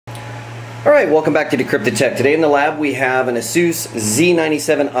Alright, welcome back to DecryptedTech. Today in the lab we have an Asus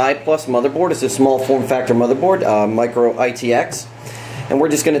Z97I Plus motherboard. It's a small form factor motherboard, micro ITX. And we're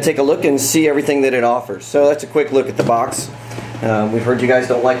just going to take a look and see everything that it offers. So that's a quick look at the box. We've heard you guys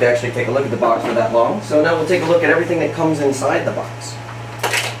don't like to actually take a look at the box for that long. So now we'll take a look at everything that comes inside the box.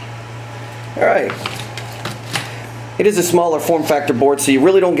 Alright. It is a smaller form factor board, so you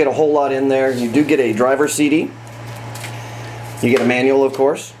really don't get a whole lot in there. You do get a driver CD. You get a manual, of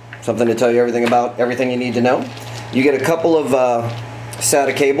course. Something to tell you everything you need to know. You get a couple of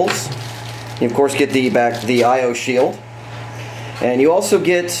SATA cables. You of course get the I/O shield, and you also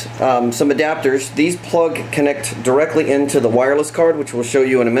get some adapters. These connect directly into the wireless card, which we'll show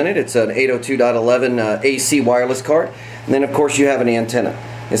you in a minute. It's an 802.11 AC wireless card, and then of course you have an antenna.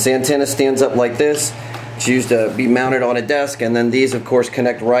 This antenna stands up like this. It's used to be mounted on a desk, and then these of course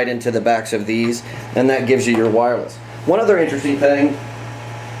connect right into the backs of these, and that gives you your wireless. One other interesting thing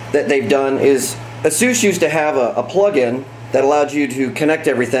that they've done is Asus used to have a plug-in that allowed you to connect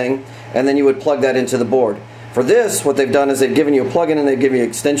everything, and then you would plug that into the board. For this, what they've done is they've given you a plug-in and they've given you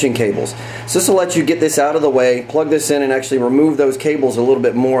extension cables. So this will let you get this out of the way, plug this in, and actually remove those cables a little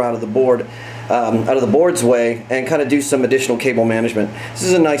bit more out of the board, out of the board's way, and kind of do some additional cable management. This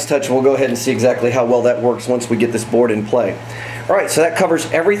is a nice touch, and we'll go ahead and see exactly how well that works once we get this board in play. Alright, so that covers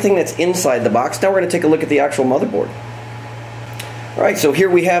everything that's inside the box. Now we're going to take a look at the actual motherboard. Alright, so here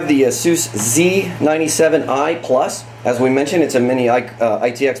we have the Asus Z97I Plus. As we mentioned, it's a mini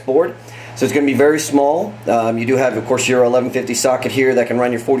ITX board, so it's going to be very small. You do have, of course, your 1150 socket here that can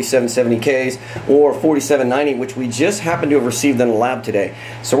run your 4770Ks or 4790, which we just happen to have received in the lab today.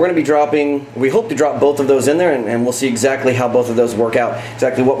 So we're going to be dropping, we hope to drop both of those in there, and we'll see exactly how both of those work out,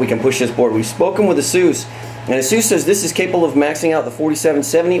 exactly what we can push this board. We've spoken with Asus, and Asus says this is capable of maxing out the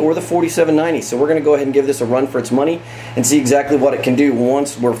 4770 or the 4790. So we're going to go ahead and give this a run for its money and see exactly what it can do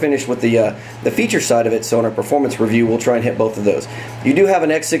once we're finished with the feature side of it. So in our performance review, we'll try and hit both of those. You do have an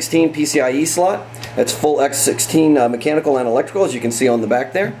X16 PCIe slot. That's full X16 mechanical and electrical, as you can see on the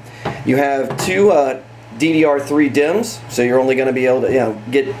back there. You have two DDR3 DIMMs, so you're only going to be able to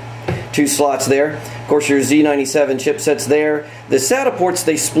get two slots there. Of course, your Z97 chipsets there. The SATA ports,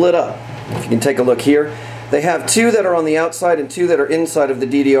 they split up. If you can take a look here. They have two that are on the outside and two that are inside of the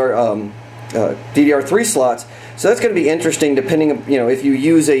DDR3 slots. So that's going to be interesting depending, if you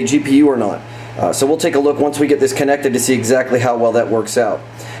use a GPU or not. So we'll take a look once we get this connected to see exactly how well that works out.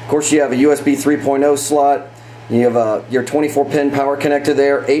 Of course, you have a USB 3.0 slot. You have your 24-pin power connector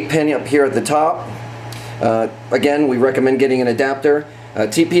there, 8-pin up here at the top. Again, we recommend getting an adapter.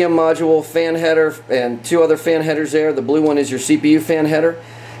 TPM module, fan header, and two other fan headers there. The blue one is your CPU fan header.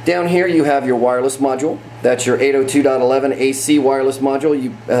 Down here you have your wireless module. That's your 802.11 AC wireless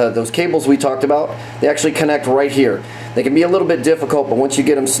module. Those cables we talked about, they actually connect right here. They can be a little bit difficult, but once you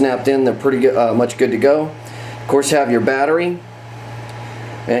get them snapped in, they're pretty much good to go. Of course, you have your battery.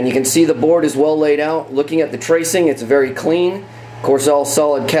 And you can see the board is well laid out. Looking at the tracing, it's very clean. Of course, all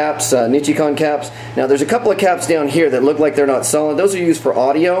solid caps, Nichicon caps. Now there's a couple of caps down here that look like they're not solid. Those are used for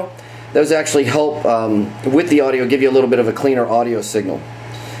audio. Those actually help with the audio, give you a little bit of a cleaner audio signal.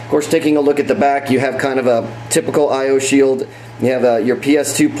 Of course, taking a look at the back, you have kind of a typical I/O shield. You have your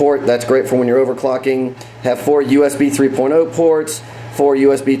PS2 port. That's great for when you're overclocking. You have 4 USB 3.0 ports, 4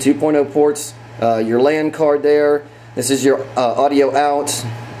 USB 2.0 ports, your LAN card there. This is your audio out.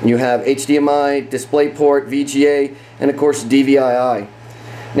 You have HDMI, DisplayPort, VGA, and of course DVI.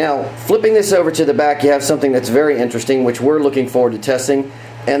 Now, flipping this over to the back, you have something that's very interesting, which we're looking forward to testing,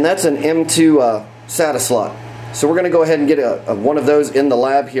 and that's an M2 SATA slot. So we're going to go ahead and get one of those in the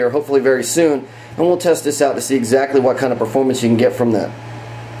lab here, hopefully very soon, and we'll test this out to see exactly what kind of performance you can get from that.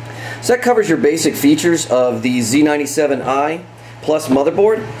 So that covers your basic features of the Z97I Plus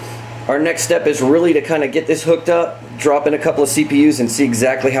motherboard. Our next step is really to kind of get this hooked up, drop in a couple of CPUs, and see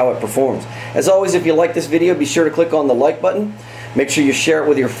exactly how it performs. As always, if you like this video, be sure to click on the like button. Make sure you share it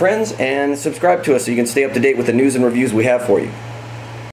with your friends and subscribe to us so you can stay up to date with the news and reviews we have for you.